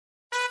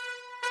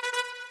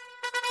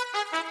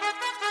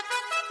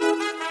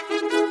Good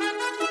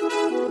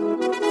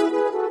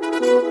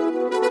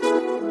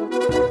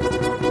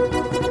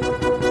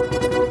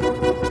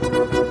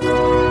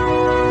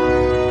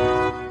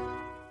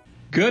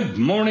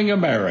morning,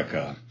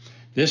 America.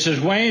 This is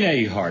Wayne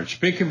Ahart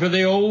speaking for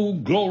the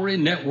Old Glory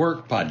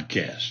Network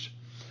podcast.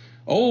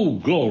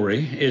 Old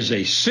Glory is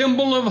a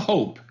symbol of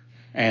hope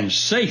and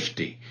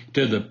safety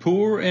to the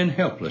poor and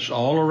helpless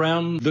all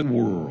around the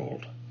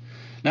world.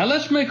 Now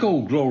let's make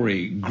Old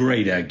Glory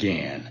great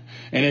again,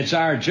 and it's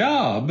our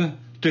job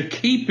to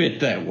keep it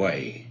that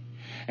way.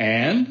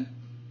 And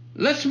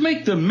let's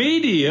make the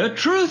media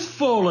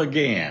truthful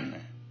again.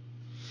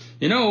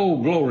 You know,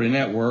 Old Glory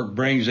Network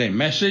brings a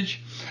message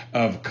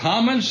of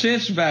common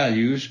sense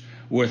values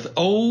with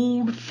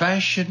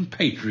old-fashioned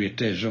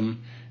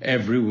patriotism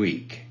every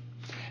week.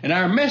 And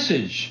our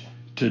message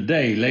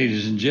today,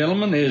 ladies and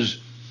gentlemen,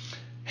 is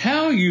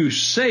how you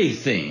say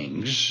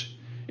things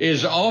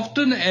is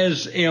often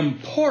as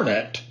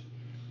important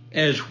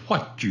as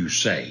what you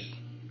say.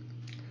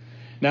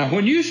 Now,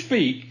 when you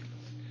speak,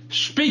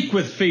 speak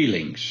with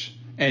feelings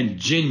and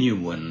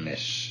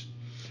genuineness.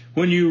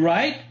 When you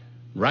write,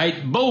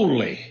 write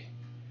boldly,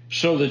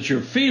 so that your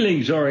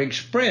feelings are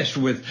expressed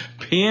with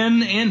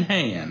pen in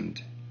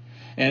hand.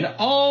 And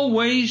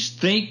always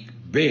think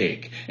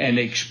big and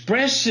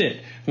express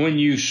it when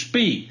you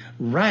speak,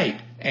 write,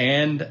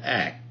 and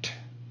act.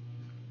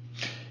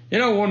 You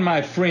know, when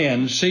my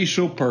friend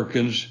Cecil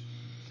Perkins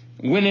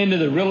went into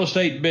the real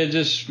estate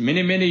business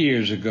many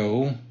years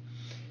ago,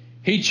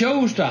 he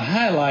chose to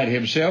highlight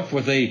himself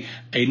with a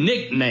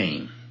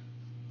nickname.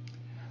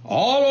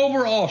 All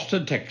over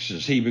Austin,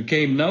 Texas, he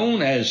became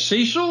known as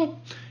Cecil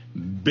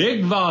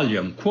Big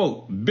Volume,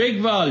 quote,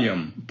 Big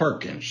Volume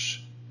Perkins.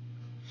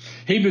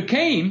 He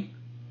became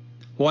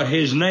what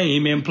his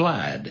name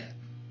implied,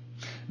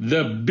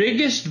 the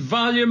biggest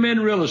volume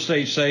in real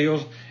estate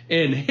sales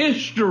in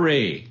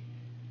history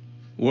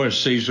was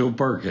Cecil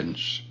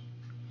Perkins.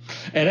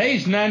 At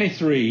age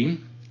 93,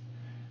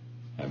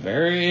 a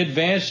very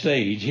advanced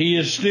age, he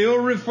is still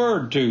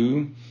referred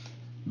to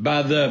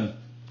by the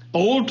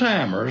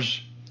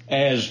old-timers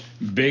as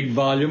Big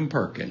Volume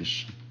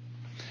Perkins.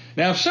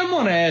 Now, if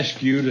someone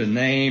asks you to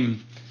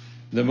name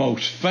the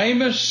most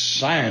famous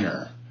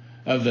signer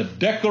of the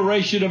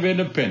Declaration of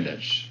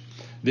Independence,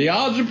 the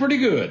odds are pretty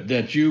good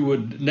that you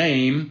would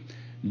name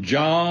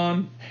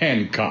John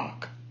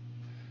Hancock.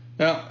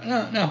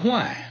 Now,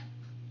 why?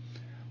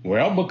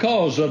 Well,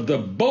 because of the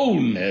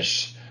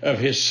boldness of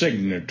his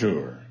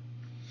signature.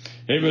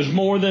 It was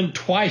more than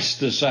twice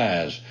the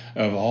size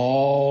of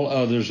all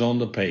others on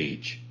the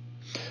page.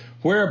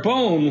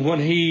 Whereupon, when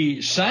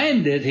he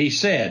signed it, he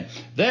said,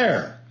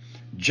 "There,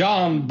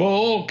 John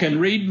Bull can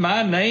read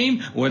my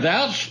name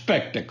without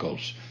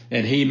spectacles,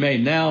 and he may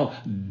now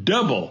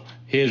double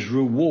his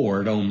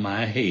reward on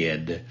my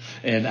head,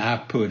 and I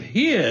put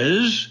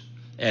his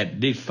at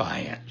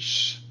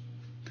defiance."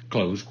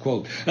 Close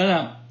quote.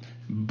 Now,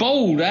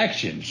 bold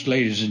actions,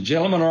 ladies and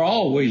gentlemen, are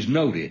always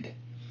noted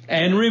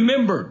and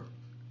remembered.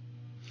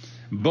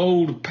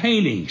 Bold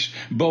paintings,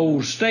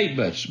 bold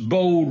statements,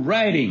 bold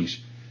writings,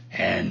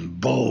 and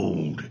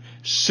bold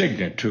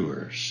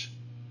signatures.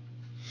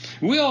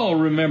 We all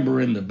remember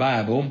in the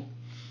Bible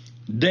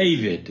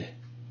David,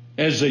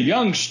 as a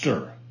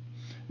youngster,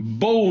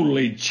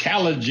 boldly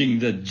challenging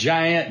the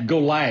giant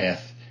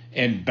Goliath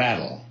in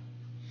battle.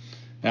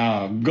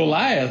 Now,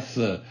 Goliath,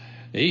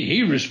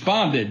 he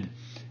responded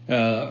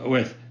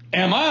with,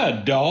 "Am I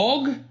a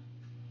dog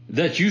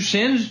that you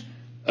send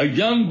a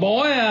young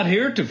boy out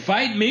here to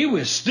fight me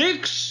with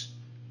sticks?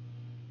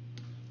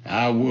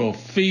 I will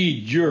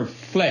feed your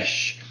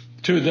flesh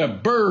to the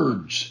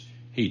birds,"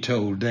 he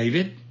told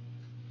David.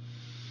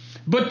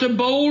 But the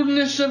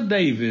boldness of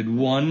David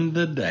won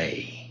the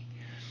day,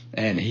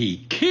 and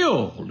he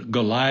killed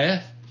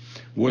Goliath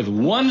with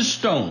one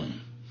stone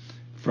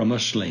from a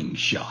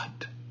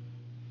slingshot.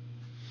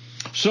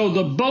 So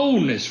the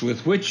boldness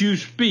with which you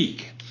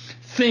speak,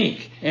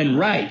 think, and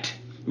write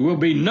will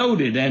be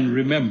noted and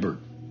remembered.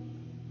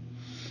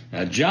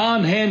 Now,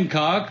 John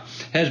Hancock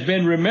has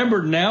been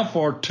remembered now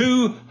for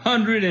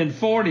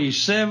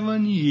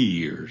 247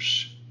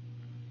 years.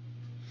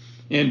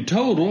 In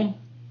total,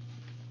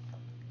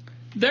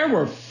 there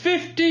were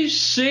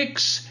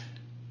 56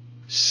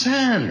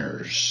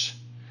 signers,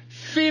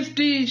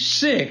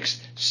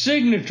 56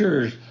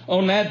 signatures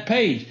on that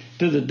page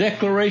to the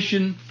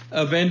Declaration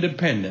of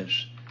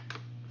Independence.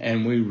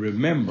 And we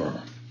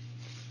remember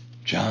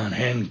John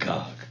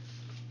Hancock.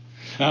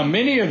 Now,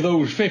 many of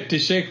those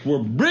 56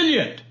 were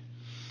brilliant,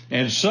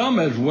 and some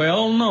as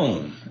well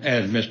known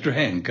as Mr.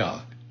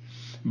 Hancock.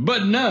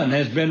 But none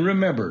has been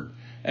remembered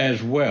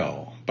as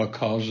well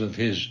because of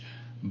his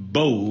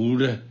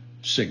bold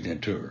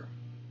signature.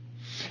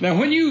 Now,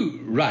 when you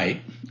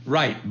write,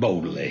 write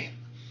boldly.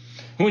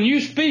 When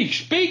you speak,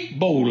 speak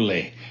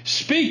boldly.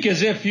 Speak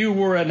as if you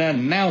were an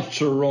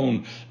announcer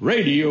on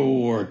radio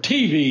or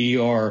TV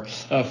or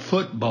a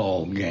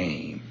football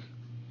game.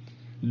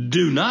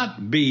 Do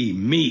not be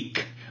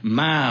meek,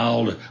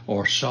 mild,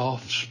 or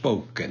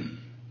soft-spoken.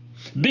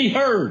 Be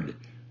heard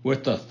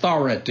with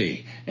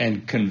authority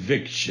and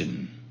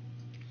conviction.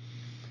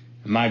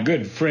 My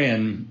good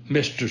friend,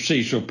 Mr.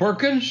 Cecil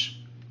Perkins,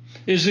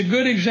 is a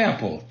good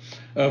example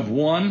of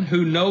one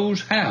who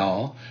knows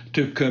how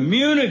to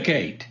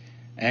communicate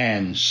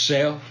and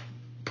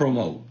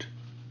self-promote.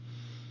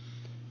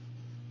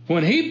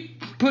 When he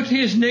put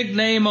his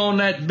nickname on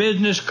that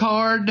business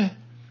card,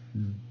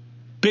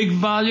 Big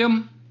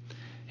Volume,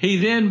 he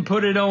then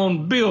put it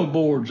on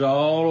billboards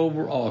all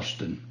over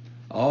Austin,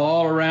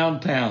 all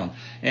around town,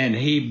 and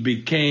he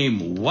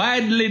became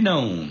widely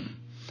known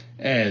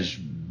as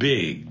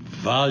Big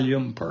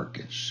Volume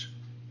Perkins.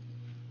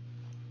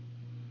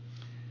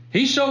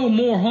 He sold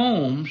more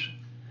homes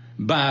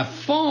by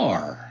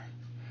far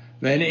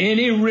than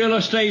any real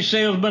estate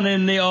salesman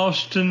in the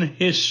Austin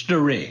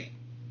history.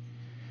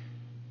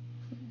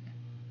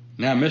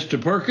 Now,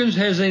 Mr. Perkins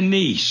has a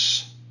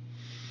niece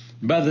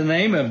by the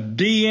name of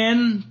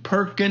Deanne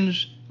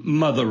Perkins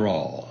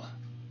Motheral.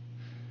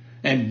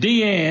 And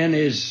Deanne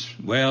is,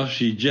 well,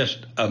 she's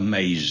just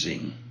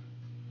amazing.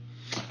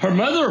 Her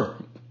mother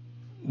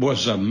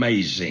was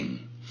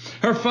amazing.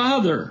 Her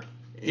father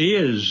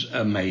is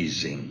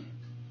amazing.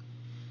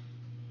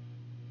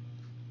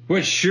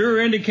 Which sure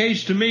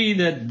indicates to me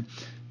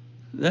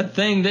that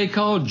thing they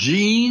call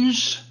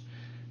genes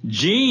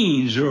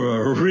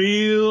are a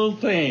real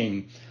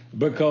thing,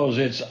 because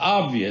it's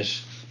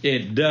obvious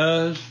it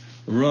does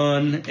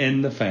run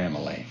in the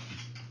family.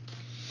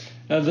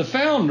 The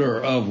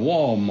founder of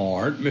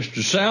Walmart,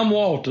 Mr. Sam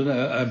Walton,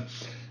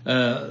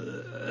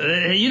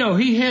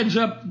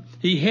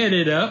 he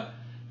headed up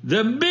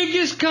the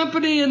biggest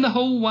company in the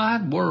whole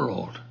wide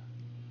world.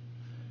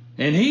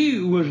 And he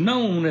was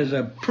known as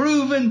a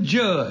proven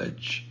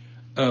judge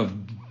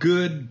of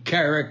good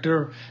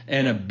character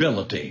and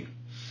ability.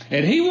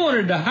 And he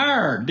wanted to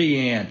hire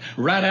Deanne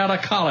right out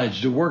of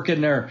college to work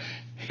in their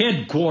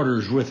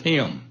headquarters with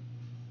him.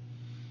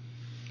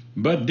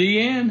 But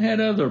Deanne had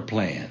other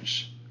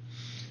plans.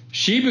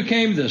 She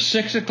became the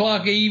 6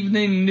 o'clock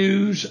evening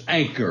news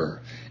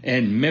anchor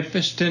in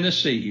Memphis,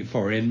 Tennessee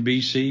for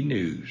NBC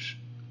News.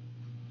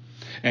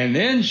 And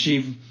then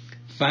she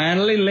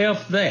finally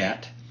left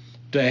that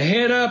to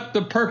head up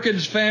the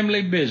Perkins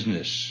family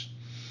business.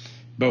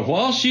 But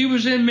while she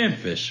was in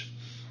Memphis,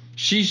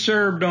 she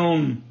served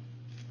on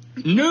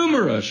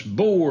numerous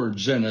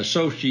boards and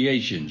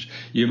associations.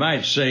 You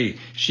might say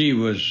she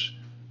was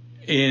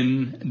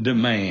in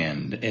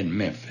demand in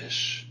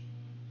Memphis.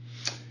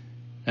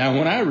 Now,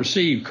 when I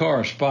received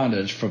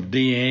correspondence from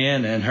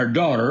Deanne and her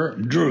daughter,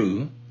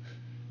 Drew,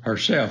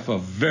 herself a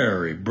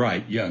very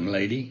bright young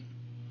lady,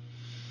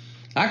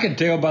 I could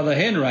tell by the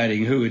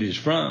handwriting who it is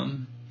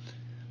from.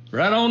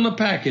 Right on the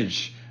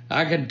package,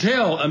 I could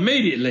tell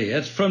immediately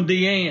it's from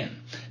Deanne.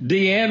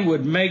 Deanne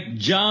would make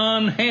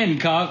John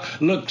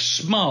Hancock look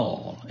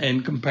small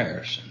in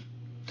comparison.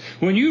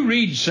 When you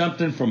read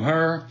something from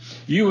her,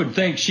 you would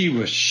think she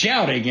was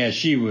shouting as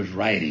she was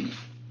writing.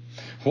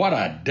 What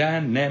a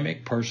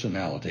dynamic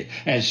personality.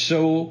 And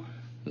so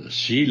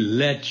she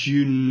lets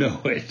you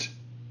know it.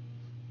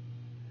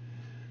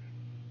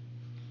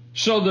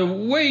 So the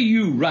way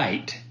you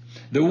write,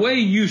 the way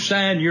you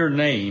sign your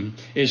name,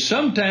 is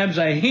sometimes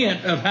a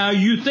hint of how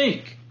you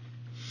think.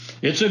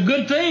 It's a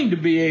good thing to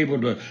be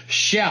able to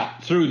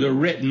shout through the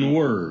written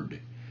word.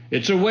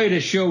 It's a way to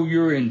show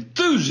your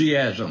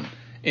enthusiasm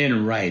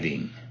in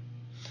writing.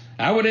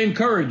 I would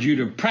encourage you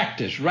to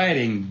practice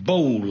writing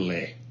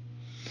boldly.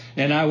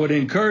 And I would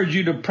encourage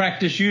you to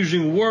practice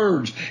using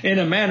words in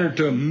a manner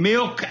to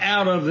milk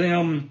out of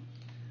them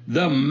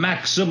the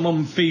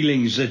maximum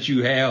feelings that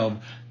you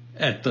have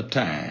at the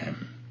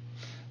time.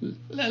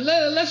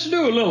 Let's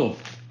do a little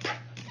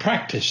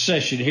practice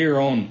session here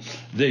on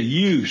the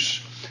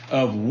use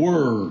of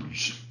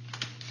words.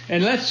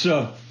 And let's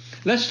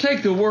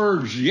take the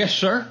words yes,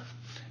 sir,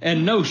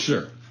 and no,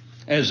 sir,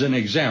 as an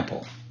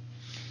example.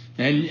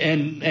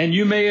 And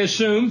you may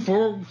assume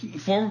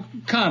for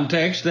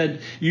context that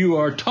you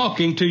are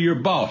talking to your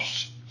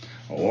boss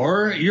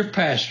or your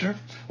pastor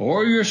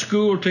or your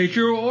school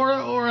teacher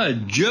or a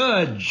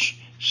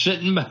judge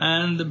sitting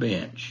behind the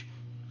bench.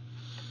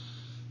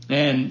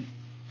 And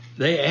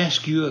they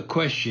ask you a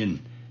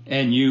question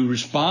and you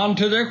respond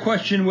to their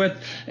question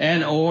with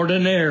an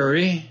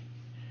ordinary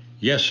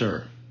yes,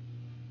 sir.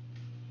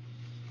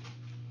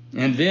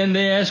 And then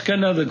they ask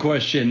another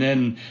question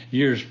and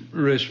your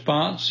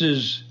response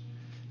is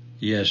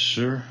yes,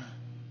 sir.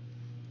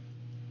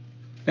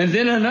 And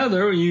then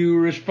another, you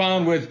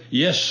respond with,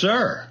 yes,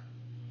 sir.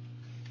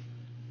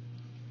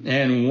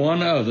 And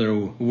one other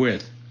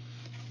with,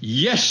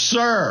 yes,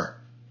 sir.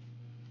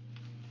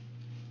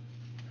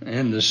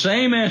 And the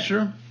same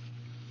answer,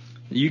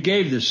 you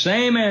gave the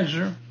same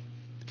answer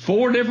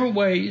 4 different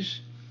ways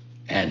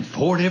and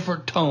 4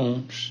 different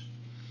tones.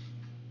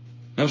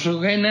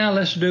 Okay, now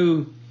let's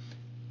do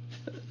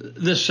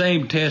the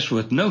same test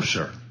with no,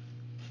 sir.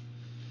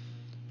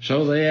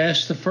 So they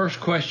ask the first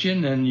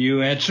question and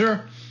you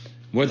answer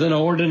with an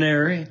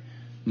ordinary,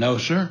 no,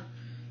 sir.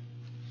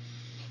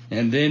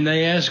 And then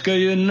they ask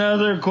you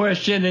another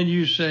question and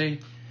you say,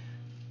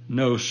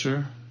 no,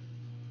 sir.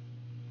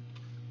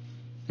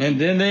 And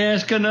then they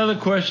ask another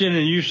question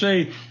and you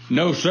say,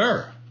 no,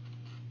 sir.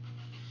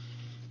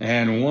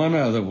 And one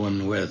other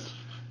one with,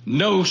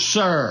 no,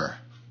 sir.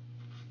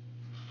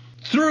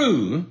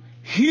 Through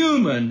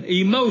human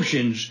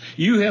emotions,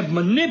 you have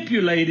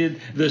manipulated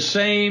the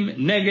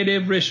same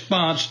negative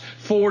response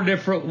 4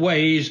 different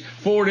ways,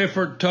 4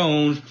 different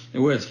tones,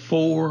 with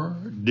 4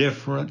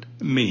 different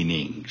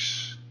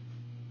meanings.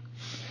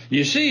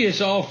 You see,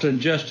 it's often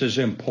just as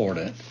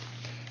important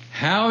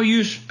how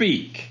you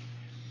speak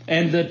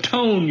and the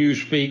tone you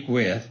speak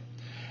with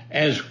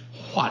as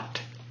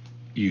what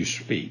you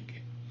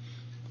speak.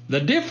 The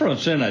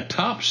difference in a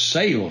top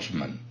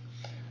salesman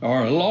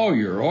or a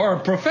lawyer or a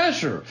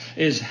professor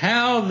is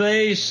how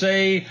they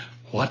say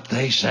what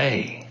they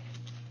say.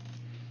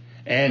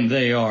 And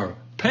they are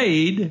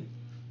paid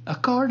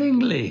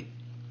accordingly.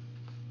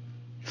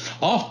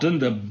 Often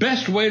the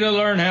best way to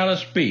learn how to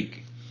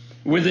speak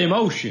with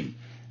emotion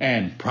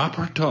and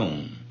proper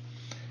tone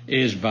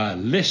is by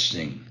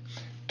listening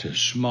to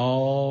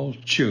small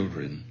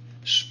children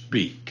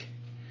speak.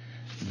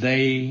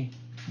 They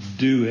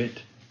do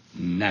it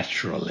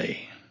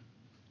naturally.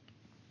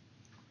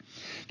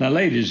 Now,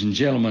 ladies and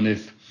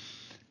gentlemen,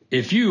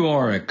 if you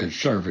are a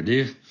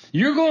conservative,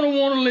 you're going to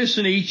want to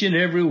listen each and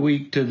every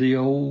week to the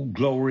Old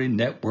Glory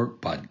Network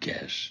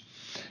podcast.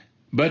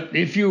 But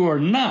if you are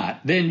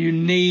not, then you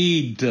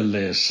need to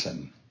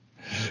listen.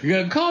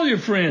 Call your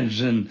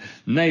friends and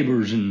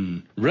neighbors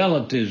and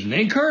relatives and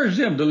encourage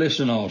them to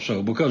listen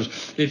also, because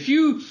if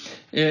you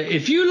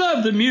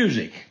love the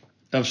music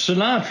of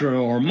Sinatra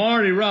or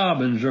Marty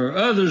Robbins or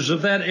others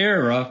of that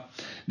era,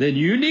 then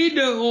you need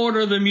to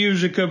order the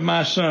music of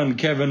my son,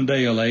 Kevin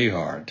Dale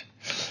Ahart.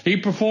 He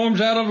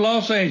performs out of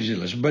Los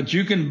Angeles, but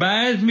you can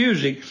buy his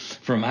music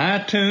from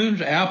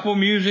iTunes, Apple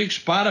Music,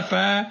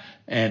 Spotify,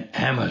 and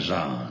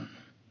Amazon.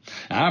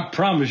 I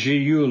promise you,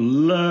 you'll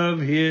love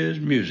his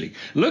music.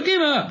 Look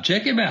him up.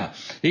 Check him out.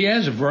 He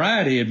has a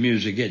variety of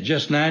music at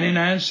just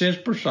 99 cents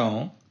per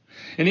song.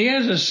 And he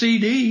has a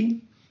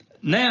CD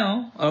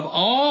now of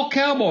all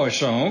cowboy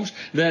songs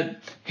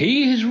that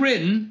he has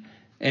written,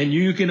 and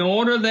you can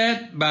order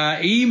that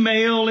by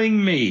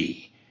emailing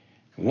me,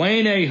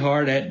 Wayne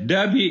Ahart at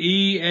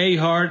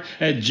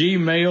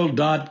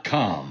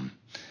weahart@gmail.com.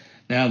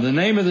 Now, the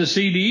name of the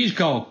CD is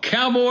called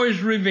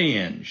Cowboy's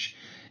Revenge.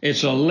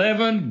 It's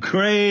 11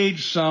 great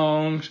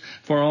songs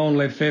for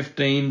only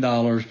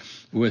 $15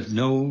 with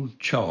no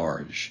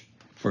charge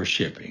for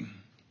shipping.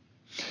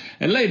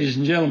 And ladies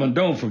and gentlemen,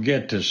 don't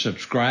forget to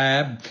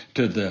subscribe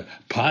to the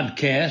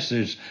podcast.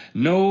 There's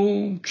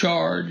no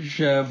charge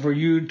for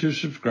you to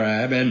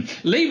subscribe. And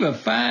leave a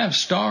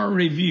 5-star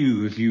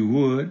review if you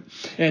would.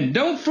 And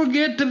don't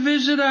forget to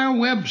visit our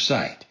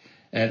website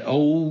at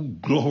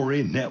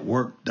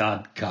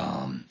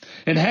oldglorynetwork.com.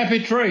 And happy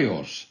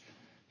trails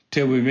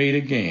till we meet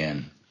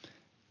again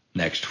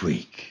next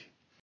week.